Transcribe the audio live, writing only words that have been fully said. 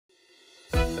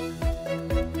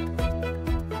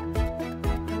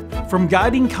From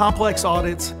guiding complex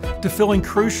audits to filling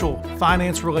crucial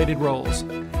finance-related roles,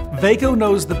 Vaco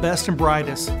knows the best and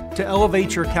brightest to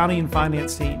elevate your accounting and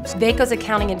finance teams. Vaco's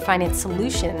Accounting and Finance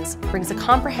Solutions brings a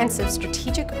comprehensive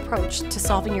strategic approach to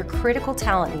solving your critical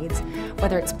talent needs,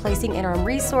 whether it's placing interim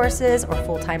resources or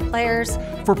full-time players.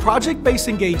 For project-based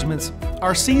engagements,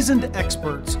 our seasoned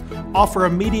experts offer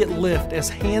immediate lift as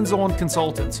hands-on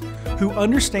consultants who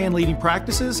understand leading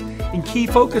practices and key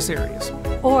focus areas.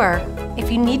 Or, if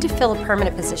you need to fill a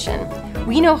permanent position,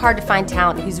 we know hard to find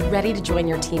talent who's ready to join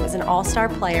your team as an all-star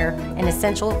player in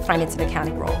essential finance and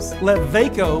accounting roles. Let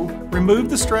Vaco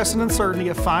remove the stress and uncertainty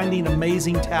of finding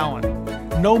amazing talent,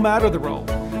 no matter the role,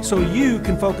 so you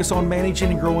can focus on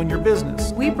managing and growing your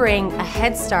business. We bring a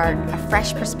head start, a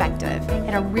fresh perspective,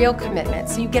 and a real commitment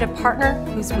so you get a partner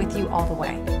who's with you all the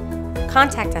way.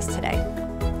 Contact us today.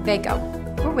 Vaco,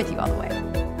 we're with you all the way.